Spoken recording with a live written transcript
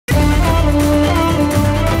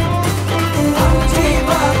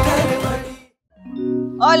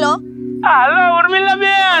Hello hello Urmila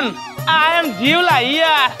Ben, I am जीवला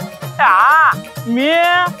here.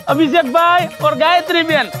 मैं अभिषेक भाई और गायत्री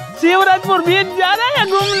बेन शिवराजपुर बीच जा रहे हैं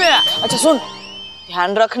घूमने। अच्छा सुन,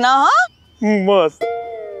 ध्यान रखना। हाँ मस्त।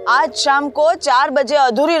 आज शाम को 4 बजे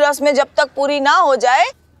अधूरी रस्में जब तक पूरी ना हो जाए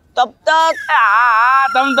तब तक।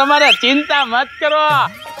 तुम तुम्हारे चिंता मत करो,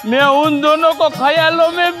 मैं उन दोनों को ख्यालों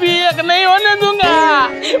में भी एक नहीं होने दूंगा।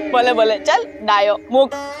 भले भले, चल डायो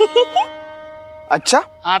मुक। अच्छा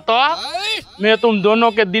हाँ तो मैं तुम दोनों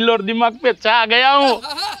के दिल और दिमाग पे छा गया हूँ।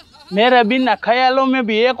 मेरे बिना ख्यालों में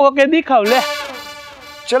भी एक होके दिखाओ ले।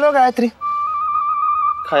 चलो गायत्री,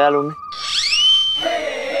 ख्यालों में।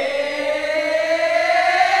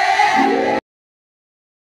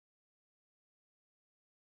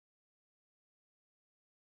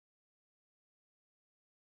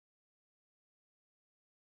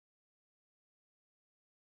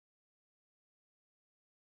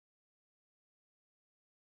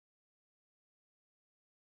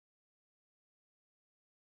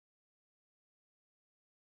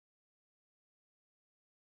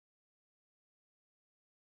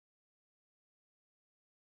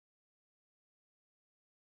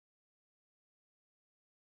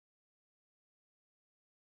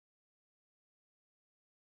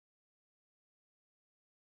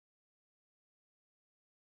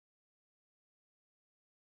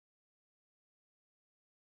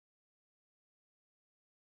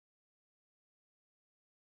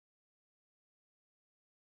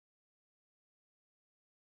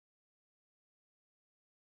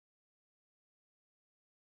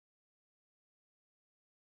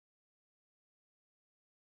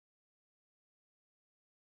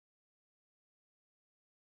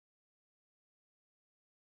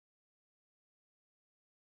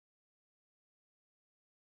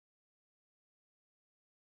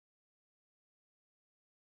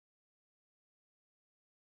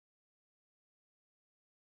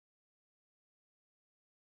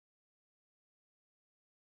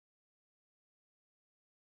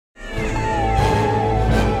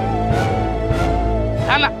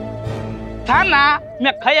 था ना,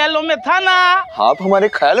 मैं ख्यालों में था ना। आप हमारे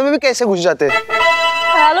ख्यालों में भी कैसे घुस जाते हैं?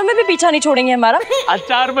 ख्यालों में भी पीछा नहीं छोड़ेंगे हमारा। आज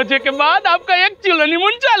 4 बजे के बाद आपका एक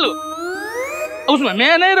हनीमून चालू, उसमें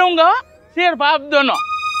मैं नहीं रहूंगा, सिर्फ आप दोनों।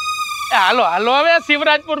 हेलो हेलो, अबे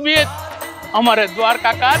शिवराजपुर बीच हमारे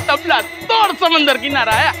द्वारका का तबला तोड़ समंदर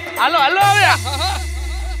किनारा है। हेलो हेलो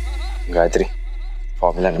अबे। गायत्री,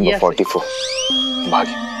 फॉर्मूला नंबर 44 भाग।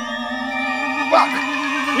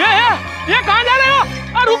 ये कहाँ जा रहे हो?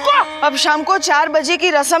 रुको। अब शाम को 4 बजे की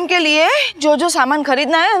रस्म के लिए जो जो सामान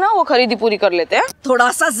खरीदना है ना, वो खरीदी पूरी कर लेते हैं। थोड़ा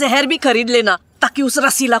सा जहर भी खरीद लेना ताकि उस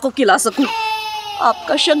रसीला को खिला सकूं।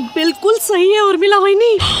 आपका शक बिल्कुल सही है उर्मिला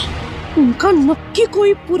वहीनी, उनका नक्की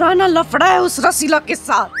कोई पुराना लफड़ा है उस रसीला के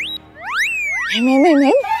साथ।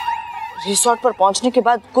 मैं रिसोर्ट पर पहुंचने के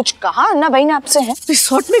बाद कुछ कहा अन्ना भाई ने आपसे? है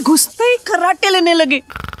रिसोर्ट में घुसते ही कराटे लेने लगे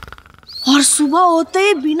और सुबह होते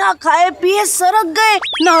ही बिना खाए पिए सरक गए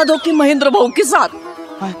नहा धो के महेंद्र बहू के साथ।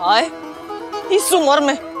 हाय, इस उम्र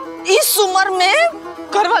में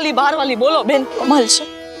घर वाली बाहर वाली बोलो बेन कमाल से।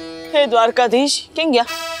 हे द्वारकाधीश किंग्या,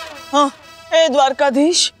 हाँ हे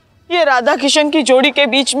द्वारकाधीश, ये राधा किशन की जोड़ी के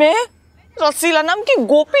बीच में रसीला नाम की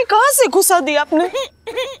गोपी कहाँ से घुसा दी आपने?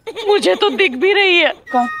 मुझे तो दिख भी रही है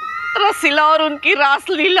रसीला और उनकी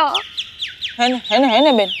रासलीला। है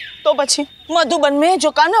ना बेन। तो पछी मधुबन में जो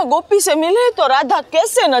कान्हा गोपी से मिले तो राधा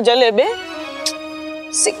कैसे न जले बे?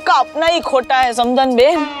 सिक्का अपना ही खोटा है समदन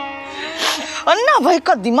बेन। अन्ना भाई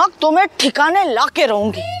का दिमाग तो मैं ठिकाने लाके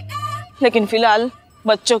रहूंगी, लेकिन फिलहाल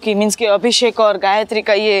बच्चों की मीन्स के अभिषेक और गायत्री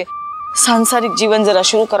का ये सांसारिक जीवन जरा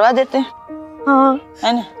शुरू करवा देते हैं। हाँ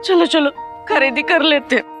है ना? चलो चलो खरीदी कर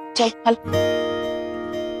लेते हैं। चल हल।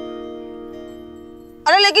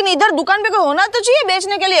 अरे लेकिन इधर दुकान पे कोई होना तो चाहिए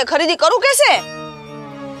बेचने के लिए, खरीदी करूं कैसे?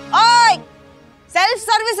 ओए, सेल्फ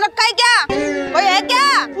सर्विस रखा है क्या? कोई है क्या?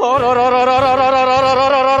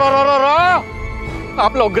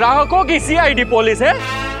 आप लोग ग्राहकों की सीआईडी पुलिस है?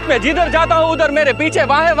 मैं जिधर जाता हूँ उधर मेरे पीछे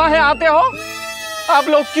वाहे आते हो। आप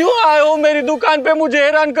लोग क्यों आए हो मेरी दुकान पे मुझे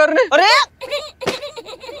हैरान करने? अरे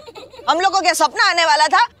हम लोग को क्या सपना आने वाला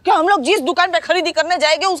था कि हम लोग जिस दुकान पे खरीदी करने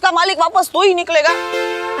जाएंगे उसका मालिक वापस तो ही निकलेगा?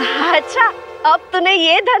 अच्छा, अब तूने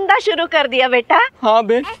ये धंधा शुरू कर दिया बेटा? हाँ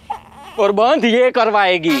बेन, और बंद ये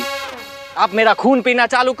करवाएगी। आप मेरा खून पीना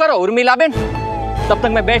चालू करो उर्मिला बेन, तब तक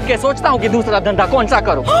मैं बैठ के सोचता हूँ कि दूसरा धंधा कौन सा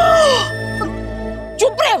करूँ।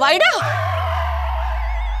 चुप रहे वाइडा।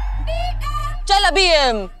 चल अभी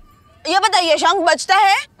ये बताइए, शंख बजता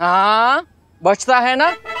है? हाँ बचता है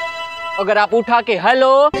ना। अगर आप उठा के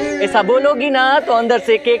हेलो ऐसा बोलोगी ना तो अंदर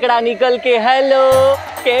से केकड़ा निकल के हेलो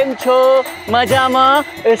केम छो मजामा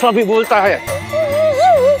ऐसा भी बोलता है।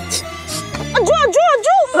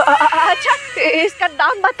 जो अच्छा इसका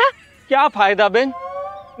दाम बता। क्या फायदा बेन,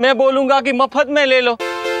 मैं बोलूंगा कि मफत में ले लो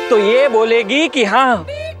तो ये बोलेगी कि हाँ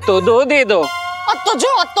तो दो दे दो।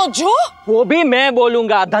 तो जो वो भी मैं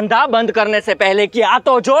बोलूंगा धंधा बंद करने से पहले कि आ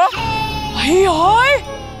तो जो। हाय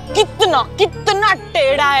कितना कितना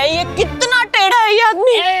टेढ़ा है ये, कितना टेढ़ा है ये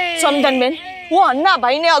आदमी। समझन बेन, वो अन्ना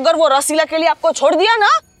भाई ने अगर वो रसीला के लिए आपको छोड़ दिया ना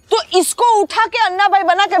तो इसको उठा के अन्ना भाई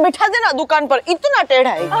बना के बिठा देना दुकान पर, इतना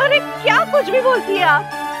टेढ़ा है। अरे क्या कुछ भी बोलती है आप।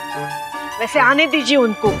 वैसे आने दीजिए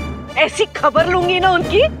उनको, ऐसी खबर लूंगी ना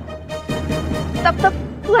उनकी तब तक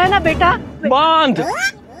तू है ना बेटा। बंद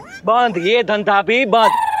बंद, ये धंधा भी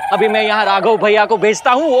बंद। अभी मैं यहाँ राघव भैया को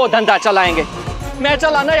भेजता हूँ, वो धंधा चलाएंगे। मैं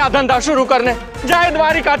चला नया धंधा शुरू करने। जय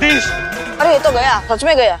द्वारिकाधीश। अरे ये तो गया, सच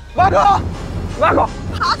में गया। भागो भागो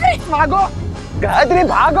भागो गायत्री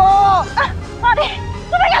भागो। अरे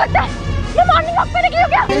तुम्हें क्या लगता है ये मॉर्निंग वॉक पे निकली हो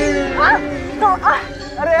क्या?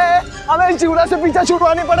 अरे हमें जीवला से पीछा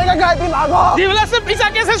छुड़वानी पड़ेगा। गायत्री भागो। जीवला से पीछा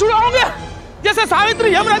कैसे छुड़ाओगे? जैसे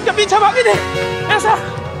सावित्री यमराज के पीछे भागी थी ऐसा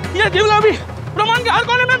ये जीवला भी प्रमाण के हर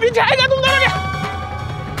कोने में पीछे आएगा तुम दोनों के।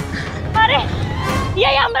 अरे ये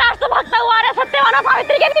यमराज तो भागता हुआ आ रहा है, सत्यवाना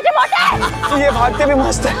सावित्री के पीछे पहुंचा है। ये भागते भी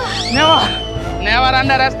मस्त है। Never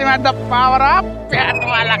underestimate the power of पेट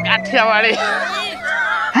वाला Kathiawadi.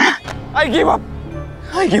 I give up.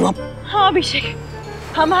 I give up. हाँ अभिषेक,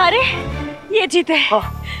 हमारे ये जीते।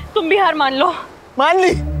 तुम भी हार मान लो। मान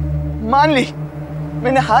ली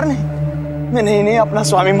मैंने हार नहीं, मैंने इन्हें अपना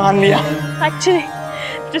स्वामी मान लिया। एक्चुअली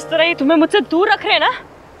जिस तरह ये तुम्हें मुझसे दूर रख रहे हैं ना,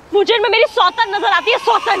 मुझे इनमें मेरी सौतन नजर आती है,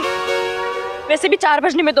 सौतन। वैसे भी 4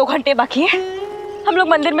 बजने में 2 घंटे बाकी है। हम लोग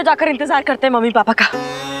मंदिर में जाकर इंतजार करते हैं मम्मी पापा का।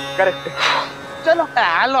 करेक्ट। चलो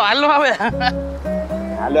हेलो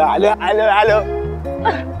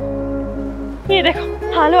ये देखो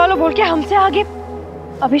हालो हालो बोल के हमसे आगे।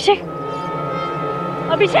 अभिषेक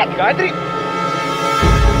गायत्री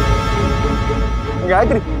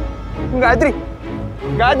गायत्री गायत्री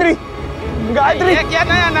गायत्री गायत्री। ये क्या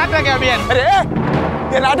नया नाटक है अभियान? अरे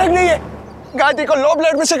ये नाटक नहीं है। गायत्री को लो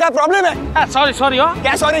ब्लड प्रेशर का प्रॉब्लम है। सॉरी हो।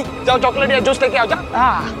 क्या सॉरी? जाओ चॉकलेट या जूस लेके आओ। जाओ।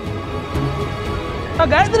 हाँ तो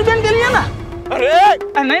गायत्री बहन के लिए ना।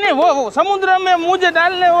 अरे नहीं वो समुद्र में मुझे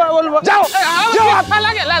डालने वो जाओ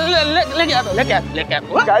लेके आ।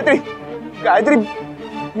 गायत्री गायत्री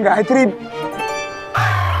गायत्री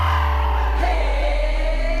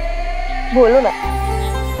बोलो ना।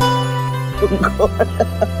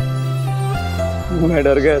 मैं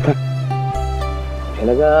डर गया था, मुझे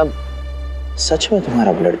लगा सच में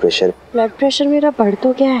तुम्हारा ब्लड प्रेशर मेरा बढ़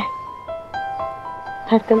तो गया है।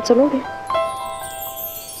 धड़कन सुनोगे?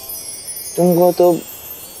 तुमको तो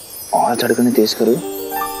और धड़कने तेज करो।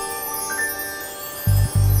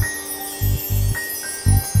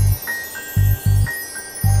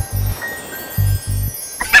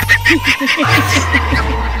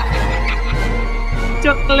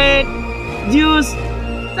 चॉकलेट जूस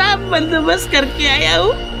सब बंदोबस्त करके आया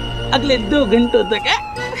हूँ अगले 2 घंटों तक है।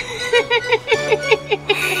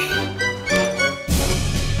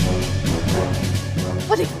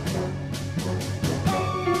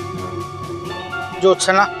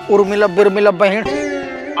 ज्योत्सना उर्मिला बिरमिला बहन,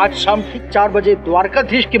 आज शाम ठीक 4 बजे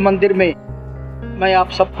द्वारकाधीश के मंदिर में मैं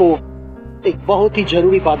आप सबको एक बहुत ही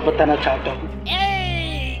जरूरी बात बताना चाहता हूँ।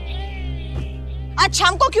 आज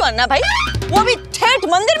शाम को क्यों अन्ना भाई? वो भी ठेठ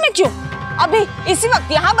मंदिर में क्यों? अभी इसी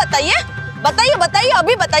वक्त यहाँ बताइए बताइए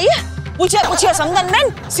अभी बताइए। पूछिए समझन मैन,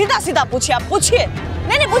 सीधा पूछिए। आप पूछिए।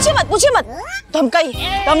 नहीं पूछिए मत।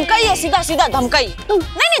 धमकाइए सीधा धमकाइए।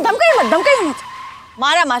 नहीं धमकाइए मत।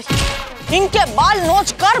 मारा मारी, इनके बाल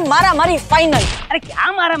नोच कर मारा मारी फाइनल। अरे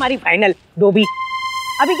क्या मारा मारी फाइनल डोबी?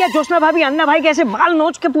 अभी क्या ज्योत्सना भाभी अन्ना भाई कैसे बाल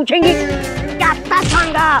नोच के पूछेंगी क्या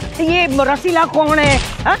सांगा ये रसीला कौन है?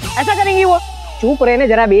 हा? ऐसा करेंगी वो? चुप रहने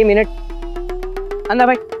जरा 2 मिनट। अन्ना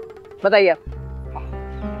भाई बताइए आप।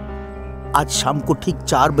 आज शाम को ठीक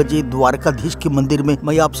 4 बजे द्वारकाधीश के मंदिर में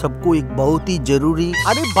मैं आप सबको एक बहुत ही जरूरी।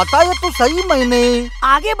 अरे बताया तो सही मैंने।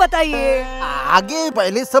 आगे बताइए। आगे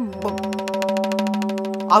पहले सब।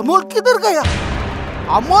 अमोल किधर गया?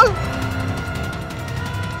 अमोल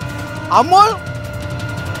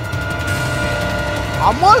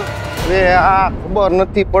अरे खबर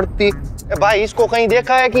नहीं पड़ती। भाई इसको कहीं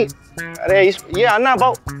देखा है कि? अरे ये अन्ना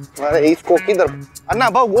भाव। अरे इसको किधर? अन्ना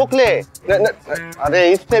भाव गोखले। अरे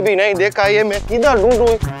इसने भी नहीं देखा। ये मैं किधर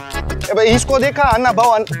ढूंढूं? भाई इसको देखा अन्ना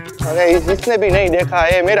भाव? अरे इसने भी नहीं देखा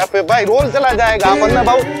है। मेरा पे भाई रोल चला जाएगा। आप अन्ना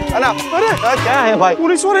भाव अन्ना। अरे क्या है भाई?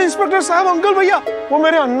 पुलिस वाले इंस्पेक्टर साहब, अंकल भैया, वो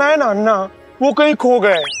मेरे अन्ना है ना, अन्ना वो कहीं खो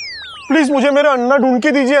गए। प्लीज मुझे मेरा अन्ना ढूंढ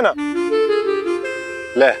के दीजिए ना।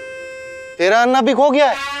 ले तेरा अन्ना भी खो गया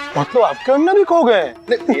है? मतलब आपके अन्ना भी खो गए?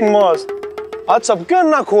 मस्त, आज सबके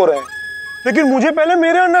अन्ना खो रहे हैं। लेकिन मुझे पहले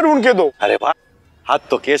मेरे अन्ना ढूंढ के दो। अरे वाह, हाथ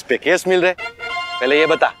तो केस पे केस मिल रहे। पहले ये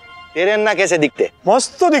बता, तेरे अन्ना कैसे दिखते?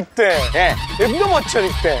 मस्त तो दिखते हैं, एकदम अच्छे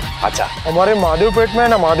दिखते हैं। अच्छा, हमारे महादेवपेट में है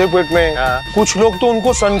ना, महादेवपेट में कुछ लोग तो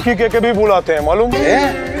उनको सनकी के भी बुलाते हैं, मालूम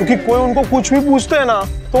है? क्योंकि कोई उनको कुछ भी पूछते हैं ना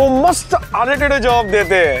तो वो मस्त आधे टेढ़े जवाब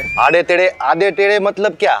देते हैं। आधे टेढ़े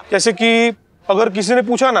मतलब क्या? जैसे कि अगर किसी ने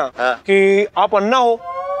पूछा ना कि आप अन्ना हो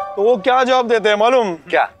तो वो क्या जवाब देते हैं मालूम?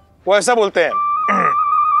 क्या? वो ऐसा बोलते हैं,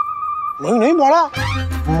 नहीं बड़ा,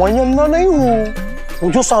 मैं अन्ना नहीं हूँ,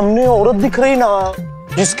 वो जो सामने औरत दिख रही ना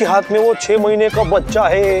जिसके हाथ में वो 6 महीने का बच्चा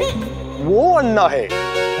है वो अन्ना है,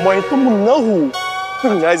 मैं तो मुन्ना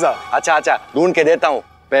हूँ। ऐसा। अच्छा, ढूंढ के देता हूँ।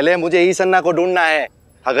 पहले मुझे इस अन्ना को ढूंढना है।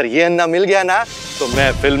 अगर ये अन्ना मिल गया ना तो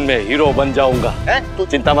मैं फिल्म में हीरो बन जाऊंगा। तू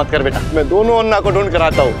चिंता मत कर बेटा, मैं दोनों अन्ना को ढूंढ कर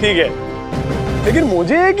आता हूँ। ठीक है, लेकिन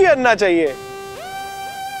मुझे एक ही अन्ना चाहिए।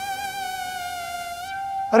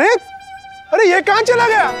 अरे ये कहाँ चला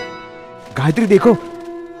गया? गायत्री देखो,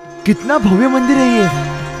 कितना भव्य मंदिर है ये।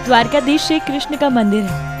 द्वारकाधीश श्री कृष्ण का मंदिर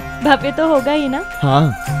है, भव्य तो होगा ही ना। हाँ।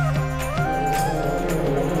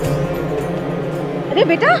 अरे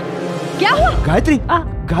बेटा, क्या हुआ?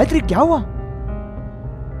 गायत्री क्या हुआ?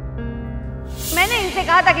 मैंने इनसे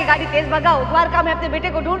कहा था कि गाड़ी तेज भगाओ, द्वारका में अपने बेटे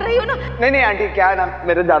को ढूंढ रही हूँ ना। नहीं आंटी, क्या है ना,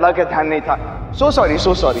 मेरे दादा का ध्यान नहीं था। So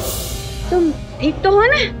sorry. तुम ठीक तो हो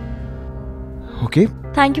ना? Okay.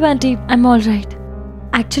 Thank you aunty, I am all right.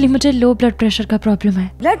 Actually मुझे लो ब्लड प्रेशर का प्रॉब्लम है।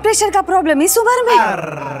 ब्लड प्रेशर का प्रॉब्लम इस उम्र में?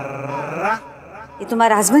 ये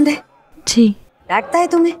तुम्हारा हस्बैंड है? जी। डांटता है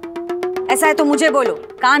तुम्हें? ऐसा है तो मुझे बोलो,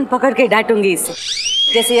 कान पकड़ के डांटूंगी इसे,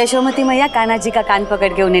 जैसे यशोमती मैया कान्हा जी का कान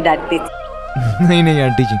पकड़ के उन्हें डांटती थी। नहीं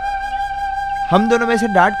आंटी जी, हम दोनों में से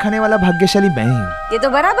डांट खाने वाला भाग्यशाली मैं ही हूँ। ये तो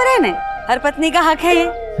बराबर है ना, हर पत्नी का हक है ये।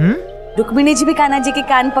 रुक्मिणी जी भी कान्हा जी के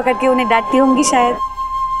कान पकड़ के उन्हें डांटती होंगी शायद।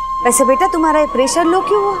 वैसे बेटा तुम्हारा ये प्रेशर लो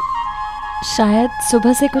क्यों हुआ? शायद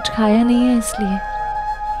सुबह से कुछ खाया नहीं है इसलिए।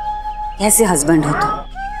 कैसे हस्बैंड हो तुम?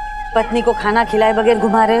 पत्नी को खाना खिलाए बगैर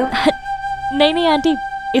घुमा रहे हो? नहीं आंटी,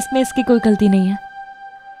 इसमें इसकी कोई गलती नहीं है।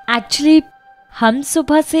 एक्चुअली हम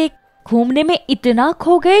सुबह से घूमने में इतना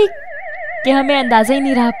खो गए कि हमें अंदाजा ही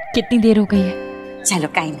नहीं रहा कितनी देर हो गई है। चलो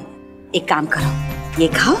कहीं नहीं, एक काम करो, ये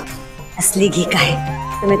खाओ, असली घी का है,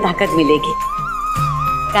 तुम्हें ताकत मिलेगी।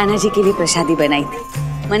 कान्हा जी के लिए प्रसादी बनाई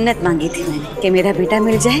थी, मन्नत मांगी थी मैंने कि मेरा बेटा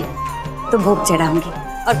मिल जाए तो भोग चढ़ाऊंगी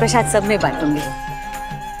और प्रसाद सब में बांटूंगी।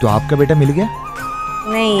 तो आपका बेटा मिल गया?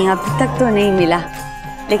 नहीं, अभी तक तो नहीं मिला,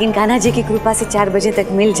 लेकिन कान्हा जी की कृपा से 4 बजे तक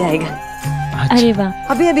मिल जाएगा। अच्छा। अरे वाह।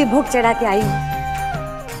 अभी भोग चढ़ा के आई हूँ,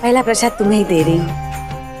 पहला प्रसाद तुम्हें ही दे रही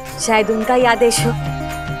हूँ। शायद उनका ही आदेश हो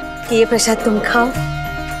कि ये प्रसाद तुम खाओ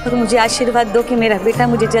और मुझे आशीर्वाद दो कि मेरा बेटा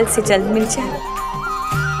मुझे जल्द से जल्द मिल जाए।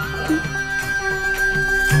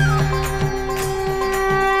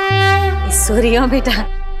 सॉरी हो बेटा,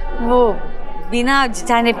 वो बिना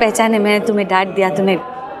जाने पहचाने मैंने तुम्हें डांट दिया, तुम्हें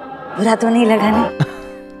बुरा तो नहीं लगा ना?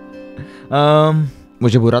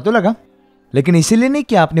 मुझे बुरा तो लगा, लेकिन इसीलिए नहीं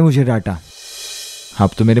कि आपने मुझे डांटा। आप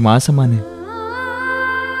तो मेरी माँ समान है,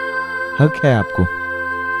 हक है आपको।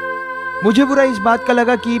 मुझे बुरा इस बात का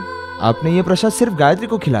लगा कि आपने ये प्रसाद सिर्फ गायत्री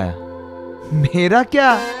को खिलाया, मेरा क्या?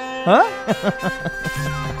 हाँ?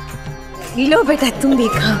 लो बेटा, तुम भी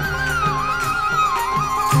खाओ।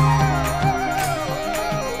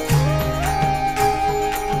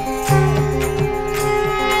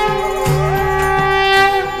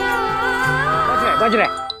 बज रहे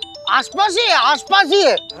आसपास ही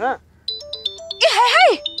है। ये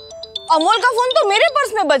है अमोल का फोन तो मेरे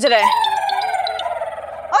पर्स में बज रहा है।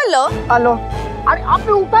 हेलो। अरे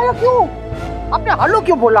आपने उठाया क्यों? आपने हेलो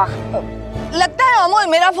क्यों बोला? लगता है अमोल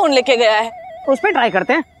मेरा फोन लेके गया है। उस पे ट्राई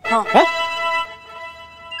करते हैं। हाँ। है?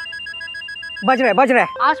 बज रहे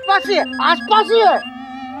आसपास ही है।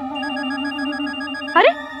 अरे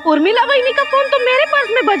उर्मिला वहीनी का फोन तो मेरे पर्स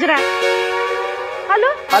में बज रहा है।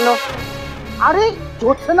 हेलो। अरे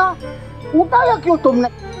ज्योत्सना, उठाया क्यों तुमने?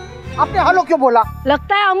 आपने हेलो क्यों बोला?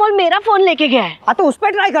 लगता है अमोल मेरा फोन लेके गया है। हाँ तो उस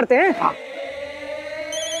पे ट्राई करते हैं। हाँ।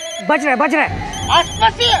 बज रहे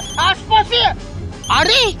आसपास ही है।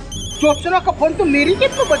 अरे ज्योत्सना का फोन तो मेरी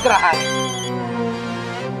जेब में बज रहा है।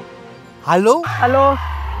 हेलो।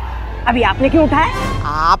 अभी आपने क्यों उठाया?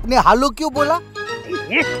 आपने हेलो क्यों बोला?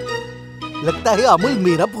 लगता है अमूल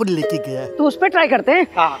मेरा फोन लेके गया है। तो उस पे ट्राई करते हैं।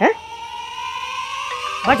 हाँ। है?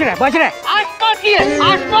 बज रहे आसपास ही है।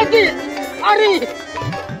 अरे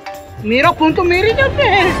मेरा फोन तो मेरी जेब में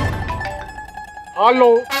है। हेलो।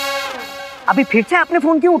 अभी फिर से आपने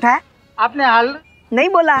फोन क्यों उठाया? आपने हाल नहीं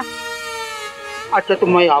बोला। अच्छा तो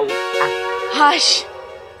मैं आऊँ। हाश,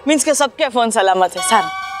 मीन्स के सबके फोन सलामत है सर।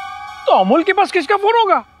 तो अमोल के पास किसका फोन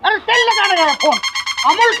होगा? अरे तेल लगाने वाला फोन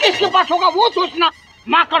अमोल किसके पास होगा वो सोचना,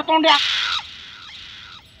 माँ कर तोंडिया।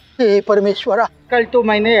 हे परमेश्वरा, कल तो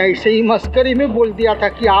मैंने ऐसे ही मस्करी में बोल दिया था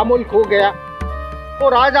कि अमोल खो गया,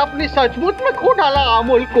 और आज आपने सचमुच में खो डाला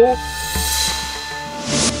अमोल को।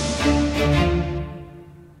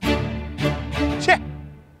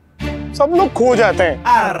 सब लोग खो जाते हैं,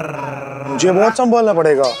 मुझे बहुत संभालना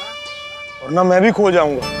पड़ेगा वरना मैं भी खो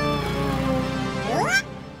जाऊंगा।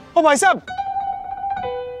 ओ भाई साहब,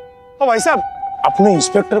 ओ भाई साहब, आपने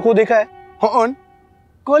इंस्पेक्टर को देखा है? हाँ,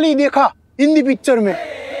 कल ही देखा हिंदी पिक्चर में।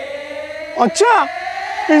 अच्छा,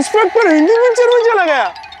 इंस्पेक्टर हिंदी पिक्चर में चला गया।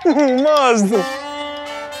 मस्त।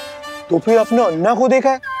 तो फिर आपने अन्ना को देखा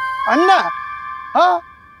है? अन्ना? हाँ,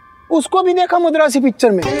 उसको भी देखा मद्रासी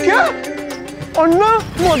पिक्चर में। क्या अन्ना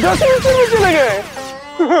मद्रासी पिक्चर में चले गए?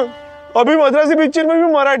 अभी मद्रासी पिक्चर में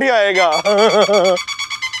भी मराठी आएगा।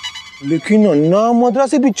 लेकिन अन्ना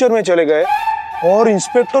मद्रासी पिक्चर में चले गए और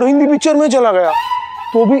इंस्पेक्टर हिंदी पिक्चर में चला गया,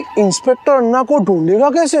 तो भी इंस्पेक्टर अन्ना को ढूंढेगा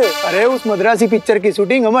कैसे? अरे उस मद्रासी पिक्चर की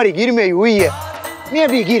शूटिंग हमारी गिर में ही हुई है, मैं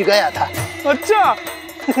भी गिर गया था। अच्छा,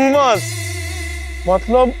 बस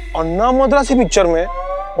मतलब अन्ना मद्रासी पिक्चर में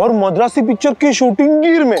और मद्रासी पिक्चर की शूटिंग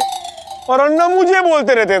गिर में, और अन्ना मुझे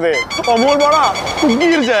बोलते रहते थे अमोल बड़ा तू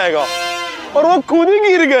गिर जाएगा, और वो खुद ही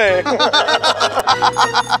गिर गए।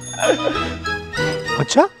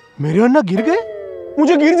 अच्छा, मेरे अन्ना गिर गए?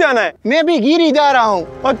 मुझे गिर जाना है। मैं भी गिर ही जा रहा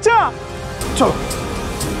हूँ। अच्छा, चलो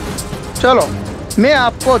चलो, मैं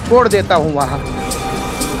आपको छोड़ देता हूँ वहाँ।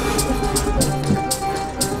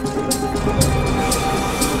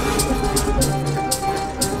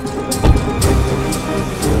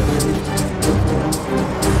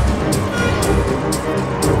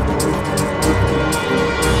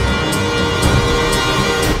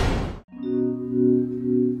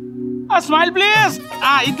 Smile please.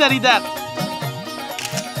 इधर इधर।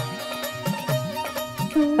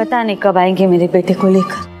 पता नहीं कब आएंगे मेरे बेटे को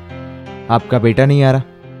लेकर। आपका बेटा नहीं आ रहा,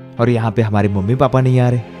 और यहाँ पे हमारे मम्मी पापा नहीं आ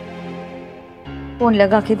रहे। फोन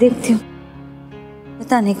लगा के देखती हूँ,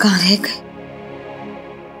 पता नहीं कहाँ रह गए।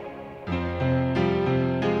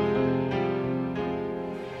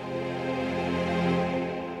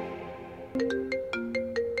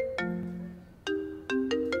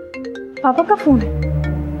 पापा का फोन है।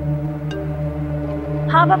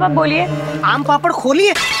 हाँ पापा बोलिए। आम पापड़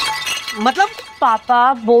खोलिए, मतलब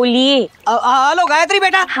पापा बोलिए। हेलो गायत्री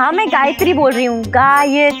बेटा। हाँ मैं गायत्री बोल रही हूँ,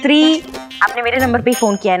 गायत्री। आपने मेरे नंबर पे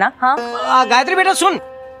फोन किया है ना? हाँ गायत्री बेटा सुन,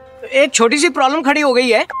 एक छोटी सी प्रॉब्लम खड़ी हो गई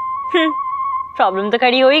है। प्रॉब्लम तो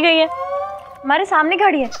खड़ी हो ही गई है, हमारे सामने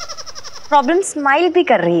खड़ी है। प्रॉब्लम स्माइल भी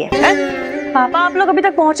कर रही है। पापा आप लोग अभी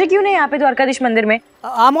तक पहुँचे क्यों नहीं यहाँ पे द्वारकाधीश मंदिर में?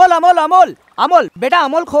 अमोल अमोल अमोल अमोल बेटा,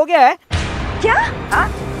 अमोल खो गया है। क्या?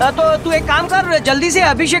 तो तू एक काम कर, जल्दी से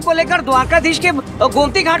अभिषेक को लेकर द्वारकाधीश के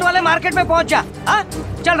गोमती घाट वाले मार्केट में पहुंच जा।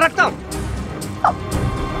 चल रखता हूँ।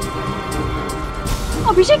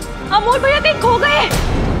 अभिषेक, अमोल भैया कहीं खो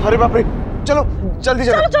गए। अरे बाप रे, चलो जल्दी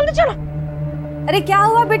चलो। चलो जल्दी चलो। अरे क्या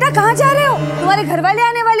हुआ बेटा, कहाँ जा रहे हो? तुम्हारे घर वाले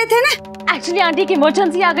आने वाले थे ना? एक्चुअली आंटी की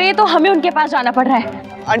इमरजेंसी आ गई है, तो हमें उनके पास जाना पड़ रहा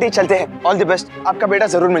है। आंटी चलते हैं, ऑल द बेस्ट, आपका बेटा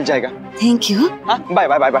जरूर मिल जाएगा। Thank you. Bye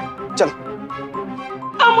bye bye bye, चलो।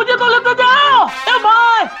 मुझे तो लेते जाओ। ए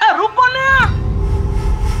भाई, रुको ना।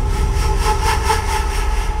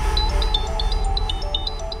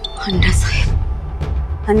 अन्ना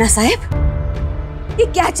साहब, अन्ना साहब, ये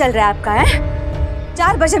क्या चल रहा है आपका? है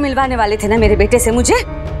 4 बजे मिलवाने वाले थे ना मेरे बेटे से, मुझे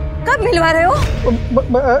कब मिलवा रहे हो?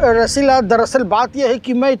 रसीला, दरअसल बात यह है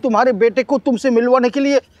कि मैं तुम्हारे बेटे को तुमसे मिलवाने के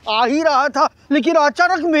लिए आ ही रहा था, लेकिन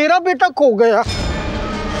अचानक मेरा बेटा खो गया।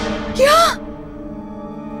 क्या?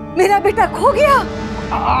 मेरा बेटा खो गया?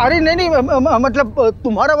 अरे नहीं, मतलब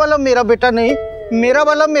तुम्हारा वाला मेरा बेटा नहीं, मेरा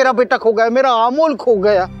वाला मेरा बेटा खो गया, मेरा अमोल खो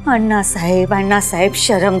गया। अन्ना साहब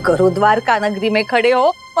शर्म करो, द्वारका नगरी में खड़े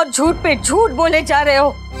हो और झूठ पे झूठ बोले जा रहे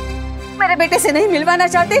हो। मेरे बेटे से नहीं मिलवाना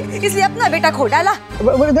चाहते, इसलिए अपना बेटा खो डाला।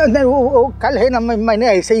 वो कल है ना, मैंने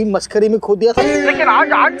ऐसे ही मस्करी में खो दिया था, लेकिन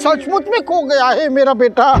आज सचमुच में खो गया है मेरा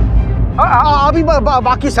बेटा। अभी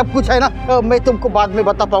बाकी सब कुछ है ना, मैं तुमको बाद में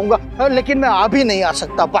बता पाऊंगा, लेकिन मैं अभी नहीं आ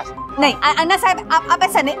सकता। बस नहीं अन्ना साहब, आप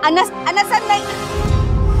ऐसा नहीं। अन्ना साहब नहीं।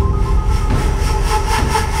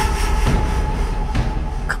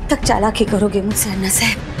 कब तक चालाकी करोगे मुझसे अन्ना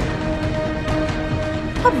साहब?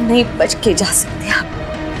 अब नहीं बच के जा सकते आप।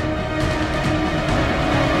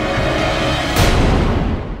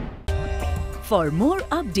 For more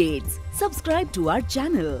updates, subscribe to our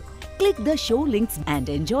channel, click the show links and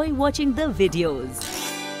enjoy watching the videos.